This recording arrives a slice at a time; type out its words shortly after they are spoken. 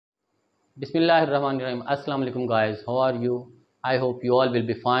Bismillahirrahmanirrahim. Assalamu alaikum guys. How are you? I hope you all will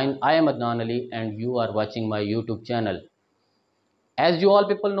be fine. I am Adnan Ali and you are watching my YouTube channel. As you all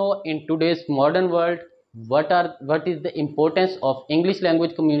people know, in today's modern world, what is the importance of English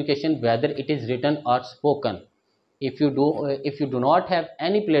language communication, whether it is written or spoken? If you do not have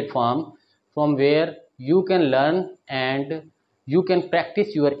any platform from where you can learn and you can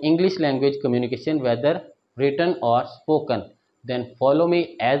practice your English language communication, whether written or spoken, then follow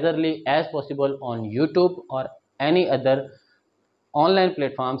me as early as possible on YouTube or any other online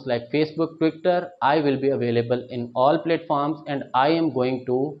platforms like Facebook, Twitter. I will be available in all platforms and I am going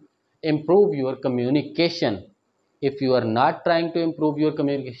to improve your communication. If you are not trying to improve your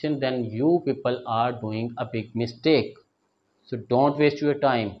communication, then you people are doing a big mistake. So don't waste your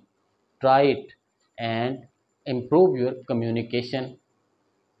time. Try it and improve your communication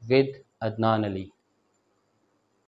with Adnan Ali.